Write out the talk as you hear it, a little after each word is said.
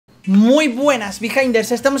Muy buenas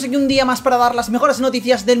Behinders, estamos aquí un día más para dar las mejores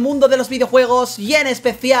noticias del mundo de los videojuegos y en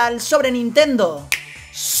especial sobre Nintendo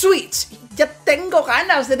Switch. Ya tengo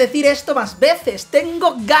ganas de decir esto más veces,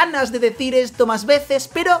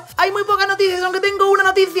 pero hay muy pocas noticias, aunque tengo una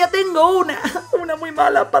noticia, una muy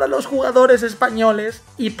mala para los jugadores españoles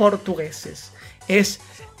y portugueses. Es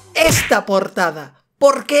esta portada.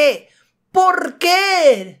 ¿Por qué? ¿Por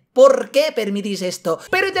qué? ¿Por qué permitís esto?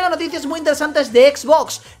 Pero hoy tengo noticias muy interesantes de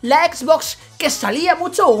Xbox. La Xbox que salía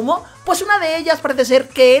mucho humo, pues una de ellas parece ser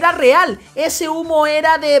que era real. Ese humo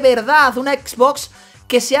era de verdad. Una Xbox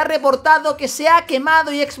que se ha reportado, que se ha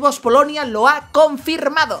quemado y Xbox Polonia lo ha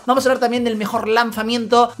confirmado. Vamos a hablar también del mejor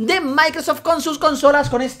lanzamiento de Microsoft con sus consolas,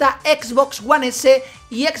 con esta Xbox One S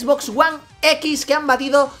y Xbox One X que han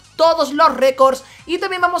batido todos los récords. Y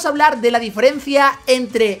también vamos a hablar de la diferencia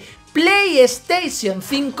entre PlayStation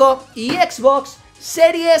 5 y Xbox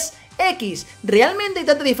Series X. ¿Realmente hay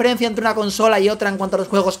tanta diferencia entre una consola y otra en cuanto a los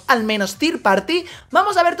juegos, al menos third party?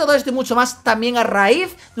 Vamos a ver todo esto y mucho más también a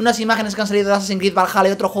raíz de unas imágenes que han salido de Assassin's Creed Valhalla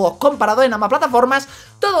y otros juegos comparados en ambas plataformas.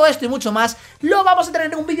 Todo esto y mucho más lo vamos a tener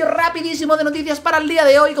en un vídeo rapidísimo de noticias para el día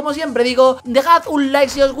de hoy. Como siempre digo, dejad un like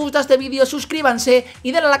si os gusta este vídeo, suscríbanse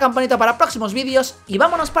y denle a la campanita para próximos vídeos y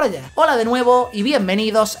vámonos para allá. Hola de nuevo y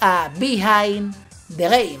bienvenidos a Behind the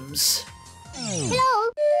Games. Hello.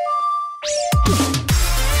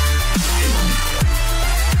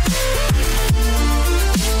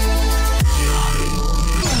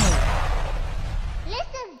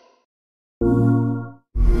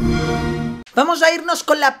 Vamos a irnos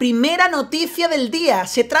con la primera noticia del día.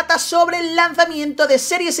 Se trata sobre el lanzamiento de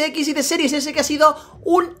Series X y de Series S, que ha sido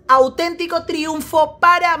un auténtico triunfo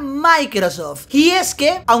para Microsoft. Y es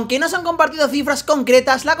que, aunque no se han compartido cifras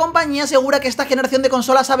concretas, la compañía asegura que esta generación de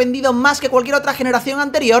consolas ha vendido más que cualquier otra generación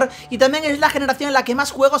anterior y también es la generación en la que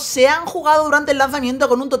más juegos se han jugado durante el lanzamiento,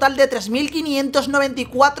 con un total de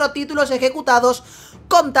 3.594 títulos ejecutados,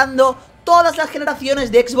 contando todas las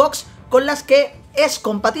generaciones de Xbox con las que es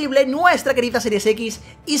compatible nuestra querida Series X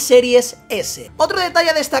y Series S. Otro detalle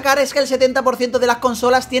a destacar es que el 70% de las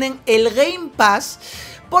consolas tienen el Game Pass,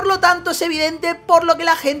 por lo tanto es evidente por lo que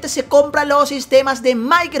la gente se compra los sistemas de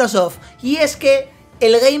Microsoft, y es que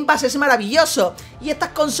el Game Pass es maravilloso y estas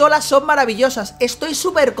consolas son maravillosas. Estoy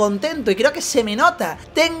súper contento y creo que se me nota.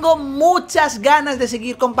 Tengo muchas ganas de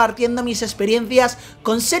seguir compartiendo mis experiencias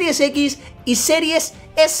con Series X y Series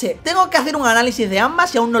S. Tengo que hacer un análisis de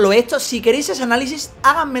ambas y aún no lo he hecho. Si queréis ese análisis,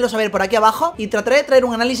 háganmelo saber por aquí abajo y trataré de traer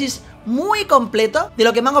un análisis muy completo de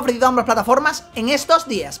lo que me han ofrecido ambas plataformas en estos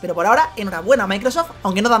días. Pero por ahora, enhorabuena a Microsoft,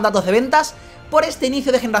 aunque no dan datos de ventas, por este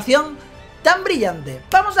inicio de generación tan brillante.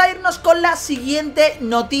 Vamos a irnos con la siguiente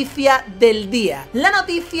noticia del día. La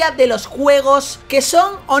noticia de los juegos que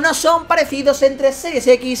son o no son parecidos entre Series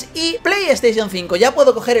X y PlayStation 5. Ya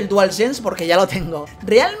puedo coger el DualSense porque ya lo tengo.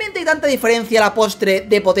 ¿Realmente hay tanta diferencia a la postre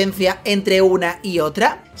de potencia entre una y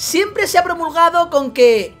otra? Siempre se ha promulgado con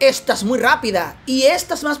que esta es muy rápida y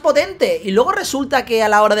esta es más potente, y luego resulta que a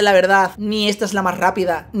la hora de la verdad ni esta es la más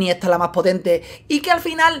rápida ni esta es la más potente, y que al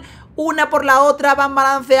final una por la otra van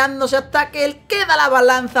balanceándose hasta que queda la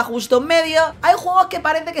balanza justo en medio. Hay juegos que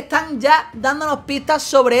parece que están ya dándonos pistas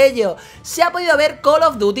sobre ello. Se ha podido ver Call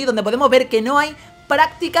of Duty, donde podemos ver que no hay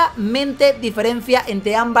prácticamente diferencia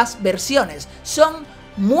entre ambas versiones. Son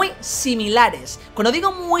muy similares. Cuando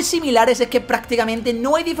digo muy similares es que prácticamente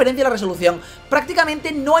no hay diferencia en la resolución,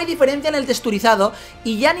 prácticamente no hay diferencia en el texturizado,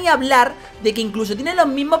 y ya ni hablar de que incluso tienen los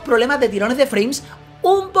mismos problemas de tirones de frames,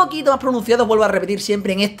 un poquito más pronunciados, vuelvo a repetir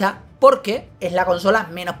siempre en esta, porque es la consola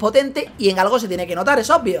menos potente y en algo se tiene que notar, es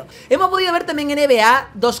obvio. Hemos podido ver también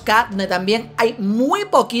NBA 2K, donde también hay muy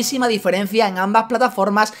poquísima diferencia en ambas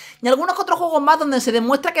plataformas, y algunos otros juegos más donde se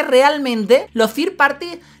demuestra que realmente los third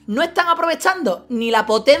party no están aprovechando ni la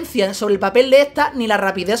potencia sobre el papel de esta, ni la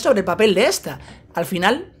rapidez sobre el papel de esta. Al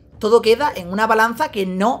final todo queda en una balanza que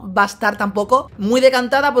no va a estar tampoco muy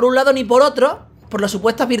decantada por un lado ni por otro, por las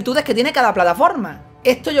supuestas virtudes que tiene cada plataforma.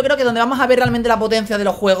 Esto yo creo que donde vamos a ver realmente la potencia de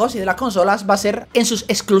los juegos y de las consolas va a ser en sus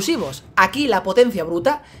exclusivos. Aquí la potencia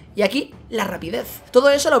bruta y aquí la rapidez. Todo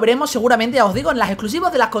eso lo veremos seguramente, ya os digo, en las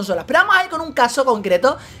exclusivos de las consolas. Pero vamos a ir con un caso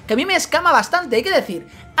concreto que a mí me escama bastante. Hay que decir,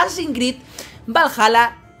 Assassin's Creed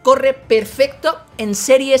Valhalla corre perfecto en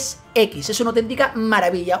Series X. Es una auténtica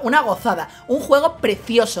maravilla, una gozada, un juego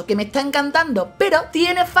precioso que me está encantando, pero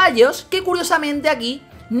tiene fallos que curiosamente aquí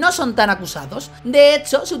no son tan acusados. De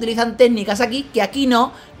hecho, se utilizan técnicas aquí, que aquí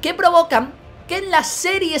no, que provocan que en la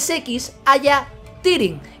Series X haya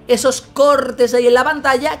tearing, esos cortes ahí en la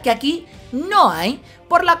pantalla que aquí no hay.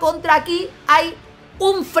 Por la contra, aquí hay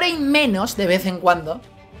un frame menos de vez en cuando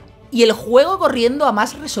y el juego corriendo a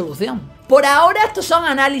más resolución. Por ahora estos son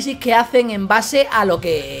análisis que hacen en base a lo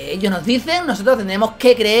que ellos nos dicen. Nosotros tendremos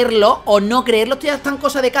que creerlo o no creerlo. Esto ya está en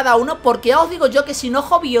cosa de cada uno, porque ya os digo yo que sin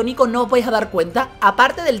ojo biónico no os vais a dar cuenta,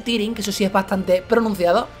 aparte del tearing, que eso sí es bastante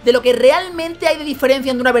pronunciado, de lo que realmente hay de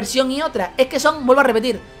diferencia entre una versión y otra. Es que son, vuelvo a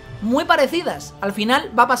repetir, muy parecidas. Al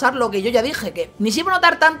final va a pasar lo que yo ya dije, que ni se va a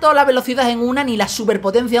notar tanto la velocidad en una ni la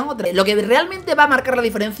superpotencia en otra. Lo que realmente va a marcar la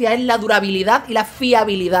diferencia es la durabilidad y la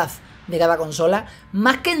fiabilidad de cada consola,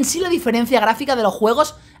 más que en sí la diferencia gráfica de los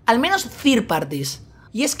juegos, al menos third parties.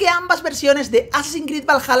 Y es que ambas versiones de Assassin's Creed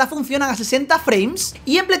Valhalla funcionan a 60 frames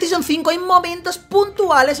y en PlayStation 5 hay momentos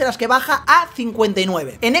puntuales en los que baja a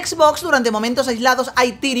 59. En Xbox durante momentos aislados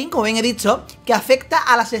hay tearing, como bien he dicho, que afecta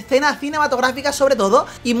a las escenas cinematográficas sobre todo,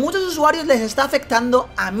 y muchos usuarios les está afectando.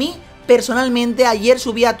 A mí personalmente ayer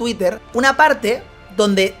subí a Twitter una parte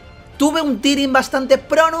donde tuve un tearing bastante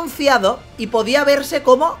pronunciado y podía verse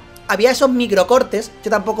como había esos microcortes. Yo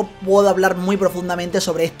tampoco puedo hablar muy profundamente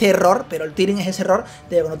sobre este error, pero el tearing es ese error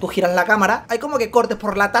de cuando tú giras la cámara, hay como que cortes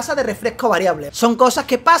por la tasa de refresco variable. Son cosas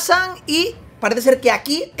que pasan y parece ser que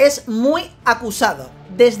aquí es muy acusado.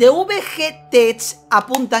 Desde VGTech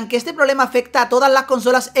apuntan que este problema afecta a todas las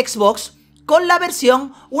consolas Xbox con la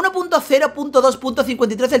versión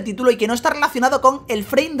 1.0.2.53 del título y que no está relacionado con el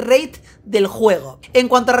frame rate del juego. En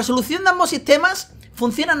cuanto a resolución de ambos sistemas,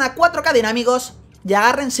 funcionan a 4K dinámicos. Y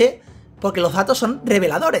agárrense, porque los datos son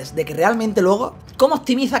reveladores de que realmente luego cómo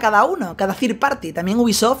optimiza cada uno, cada third party. También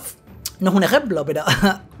Ubisoft no es un ejemplo, pero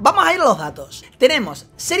vamos a ir a los datos. Tenemos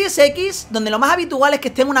Series X, donde lo más habitual es que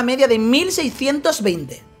esté en una media de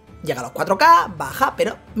 1620. Llega a los 4K, baja,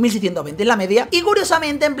 pero 1620 es la media. Y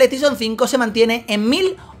curiosamente en PlayStation 5 se mantiene en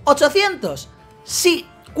 1800. Sí,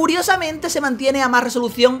 curiosamente se mantiene a más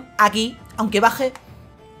resolución aquí, aunque baje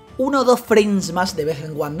 1 o 2 frames más de vez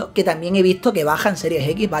en cuando, que también he visto que baja en Series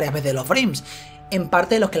X varias veces los frames, en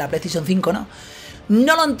parte de los que la PlayStation 5 no.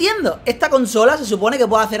 No lo entiendo, esta consola se supone que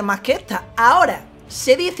puede hacer más que esta. Ahora,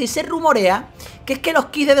 se dice y se rumorea que es que los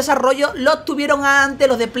kits de desarrollo los tuvieron antes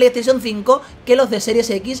los de PlayStation 5 que los de Series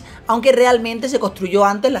X, aunque realmente se construyó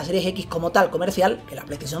antes la Series X como tal, comercial, que la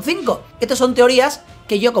PlayStation 5. Estas son teorías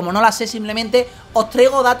que yo, como no las sé, simplemente os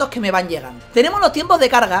traigo datos que me van llegando. Tenemos los tiempos de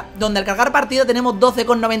carga, donde al cargar partida tenemos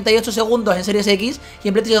 12,98 segundos en Series X y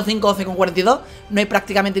en PlayStation 5 11,42, no hay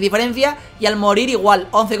prácticamente diferencia, y al morir igual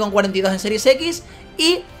 11,42 en Series X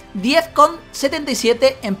y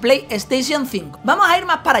 10,77 en PlayStation 5. Vamos a ir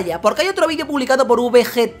más para allá, porque hay otro vídeo publicado por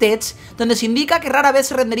VGTech donde se indica que rara vez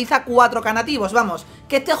se renderiza 4K nativos. Vamos,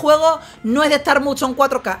 que este juego no es de estar mucho en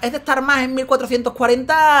 4K, es de estar más en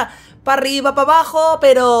 1440 para arriba, para abajo,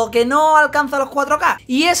 pero que no alcanza los 4K.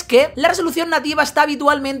 Y es que la resolución nativa está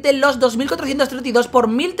habitualmente en los 2432 x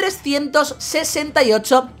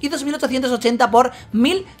 1368 y 2880 x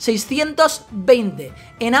 1620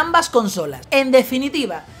 en ambas consolas. En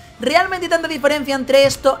definitiva, ¿realmente hay tanta diferencia entre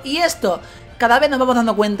esto y esto? Cada vez nos vamos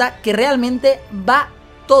dando cuenta que realmente va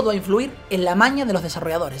todo a influir en la maña de los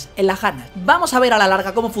desarrolladores, en las ganas. Vamos a ver a la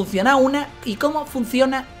larga cómo funciona una y cómo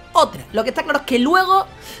funciona otra. Lo que está claro es que luego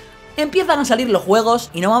empiezan a salir los juegos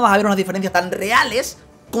y no vamos a ver unas diferencias tan reales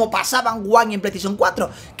como pasaban One y en PlayStation 4,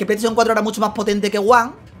 que PlayStation 4 era mucho más potente que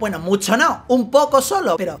One. Bueno, mucho no, un poco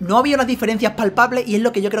solo, pero no había unas diferencias palpables y es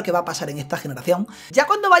lo que yo creo que va a pasar en esta generación. Ya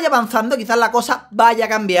cuando vaya avanzando quizás la cosa vaya a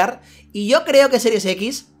cambiar y yo creo que Series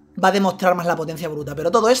X va a demostrar más la potencia bruta, pero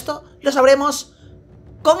todo esto lo sabremos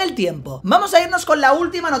con el tiempo. Vamos a irnos con la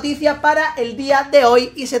última noticia para el día de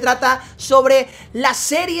hoy y se trata sobre la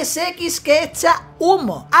Series X que echa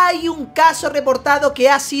humo. Hay un caso reportado que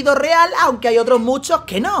ha sido real, aunque hay otros muchos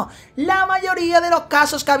que no. La mayoría de los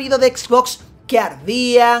casos que ha habido de Xbox que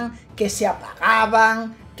ardían, que se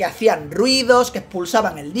apagaban, que hacían ruidos, que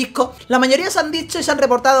expulsaban el disco, la mayoría se han dicho y se han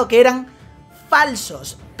reportado que eran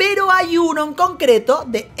falsos. Pero hay uno en concreto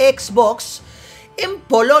de Xbox en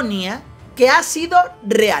Polonia que ha sido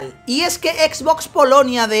real. Y es que Xbox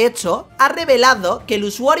Polonia, de hecho, ha revelado que el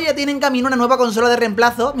usuario ya tiene en camino una nueva consola de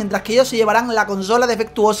reemplazo, mientras que ellos se llevarán la consola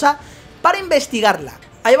defectuosa para investigarla.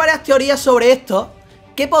 Hay varias teorías sobre esto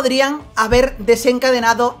que podrían haber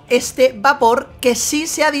desencadenado este vapor, que sí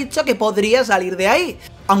se ha dicho que podría salir de ahí.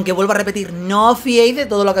 Aunque vuelvo a repetir, no os fiéis de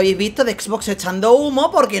todo lo que habéis visto de Xbox echando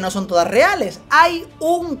humo, porque no son todas reales. Hay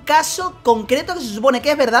un caso concreto que se supone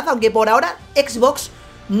que es verdad, aunque por ahora Xbox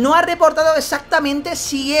no ha reportado exactamente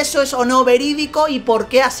si eso es o no verídico y por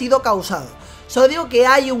qué ha sido causado. Solo digo que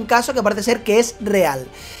hay un caso que parece ser que es real.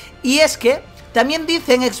 Y es que también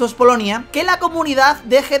dice en Xbox Polonia que la comunidad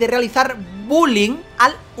deje de realizar bullying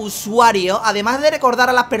al usuario, además de recordar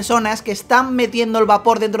a las personas que están metiendo el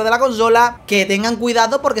vapor dentro de la consola que tengan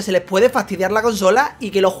cuidado porque se les puede fastidiar la consola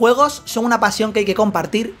y que los juegos son una pasión que hay que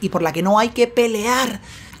compartir y por la que no hay que pelear.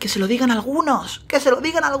 Que se lo digan algunos, que se lo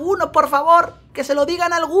digan algunos, por favor, que se lo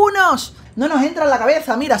digan algunos. No nos entra en la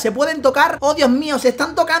cabeza, mira, se pueden tocar, oh Dios mío, se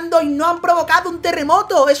están tocando y no han provocado un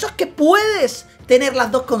terremoto. Eso es que puedes tener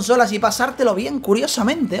las dos consolas y pasártelo bien,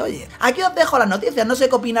 curiosamente, oye. Aquí os dejo las noticias, no sé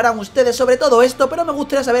qué opinarán ustedes sobre todo esto, pero me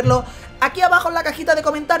gustaría saberlo aquí abajo en la cajita de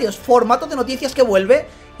comentarios. Formato de noticias que vuelve.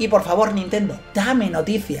 Y por favor, Nintendo, dame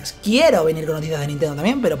noticias. Quiero venir con noticias de Nintendo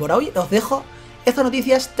también, pero por hoy os dejo estas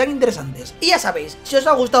noticias tan interesantes. Y ya sabéis, si os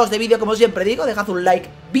ha gustado este vídeo, como siempre digo, dejad un like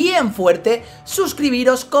bien fuerte,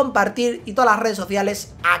 suscribiros, compartir y todas las redes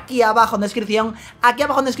sociales aquí abajo en descripción. Aquí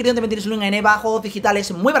abajo en descripción también tenéis un link a Eneva, juegos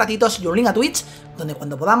digitales muy baratitos y un link a Twitch, donde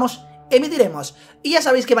cuando podamos emitiremos. Y ya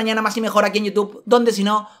sabéis que mañana más y mejor aquí en YouTube, donde si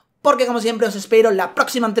no, porque como siempre os espero en la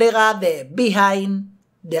próxima entrega de Behind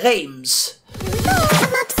the Games.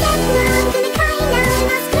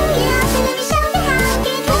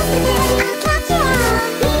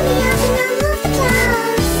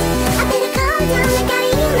 Down, like I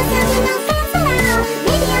hear myself and I'll